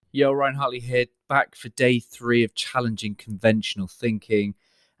Yo, Ryan Hartley here, back for day 3 of challenging conventional thinking.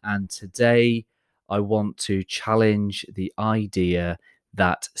 And today I want to challenge the idea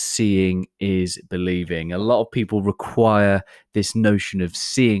that seeing is believing. A lot of people require this notion of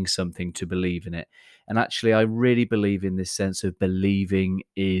seeing something to believe in it. And actually, I really believe in this sense of believing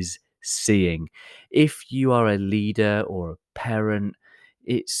is seeing. If you are a leader or a parent,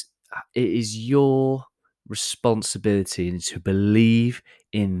 it is your responsibility to believe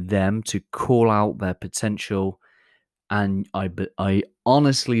in them, to call out their potential. And I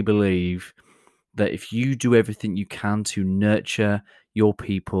honestly believe that if you do everything you can to nurture your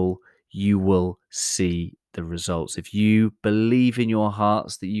people, you will see the results. If you believe in your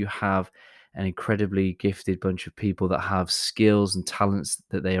hearts that you have an incredibly gifted bunch of people that have skills and talents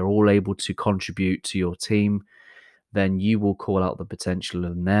that they are all able to contribute to your team, then you will call out the potential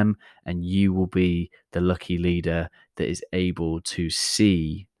in them, and you will be the lucky leader that is able to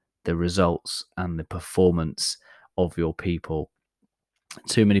see the results and the performance of your people.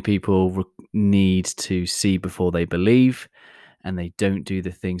 Too many people need to see before they believe, and they don't do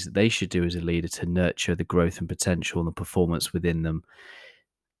the things that they should do as a leader to nurture the growth and potential and the performance within them.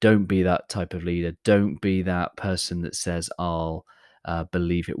 Don't be that type of leader. Don't be that person that says, I'll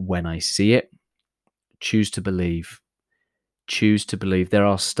believe it when I see it. Choose to believe. Choose to believe. There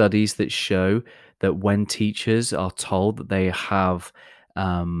are studies that show that when teachers are told that they have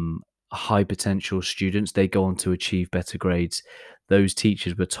high potential students, they go on to achieve better grades. Those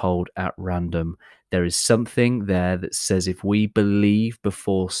teachers were told at random. There is something there that says if we believe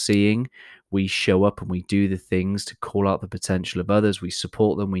before seeing, we show up and we do the things to call out the potential of others. We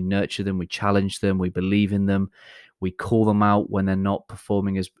support them, we nurture them, we challenge them, we believe in them, we call them out when they're not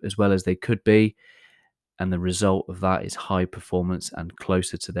performing as well as they could be, and the result of that is high performance and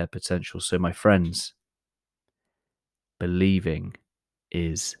closer to their potential. So, my friends, believing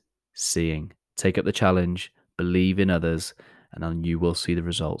is seeing. Take up the challenge, believe in others, and then you will see the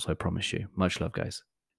results. I promise you. Much love, guys.